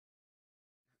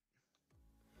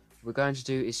we're going to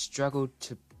do is struggle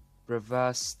to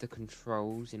reverse the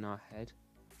controls in our head,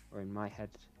 or in my head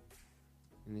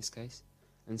in this case,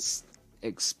 and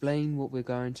explain what we're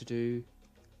going to do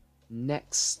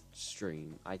next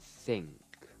stream. I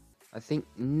think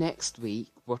next week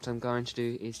what I'm going to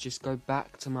do is just go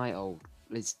back to my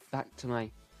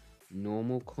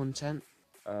normal content,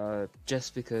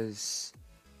 just because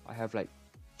I have like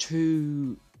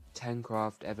 2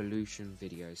 Tencraft Evolution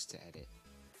videos to edit.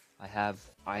 I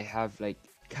have like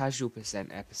Casual Percent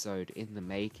episode in the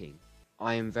making.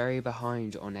 I am very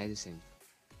behind on editing.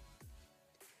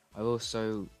 I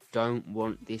also don't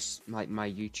want this, like, my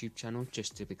YouTube channel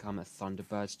just to become a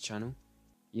Thunderbirds channel.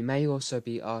 You may also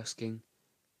be asking,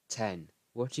 10,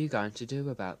 what are you going to do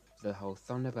about the whole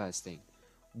Thunderbirds thing?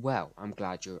 Well, I'm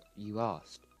glad you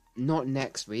asked. Not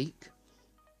next week,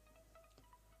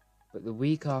 but the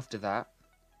week after that,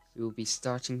 we will be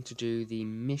starting to do the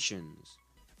missions.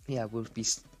 Yeah, we'll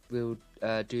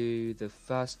do the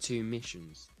first 2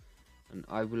 missions, and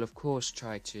I will of course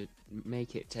try to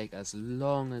make it take as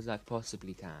long as I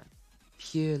possibly can,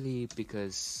 purely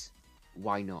because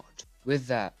why not? With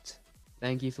that,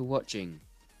 thank you for watching.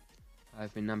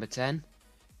 I've been number 10.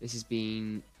 This has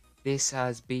been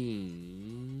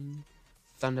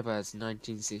Thunderbirds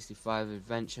 1965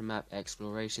 Adventure Map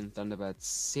Exploration Thunderbirds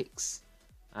 6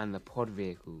 and the pod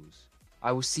vehicles.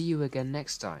 I will see you again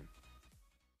next time.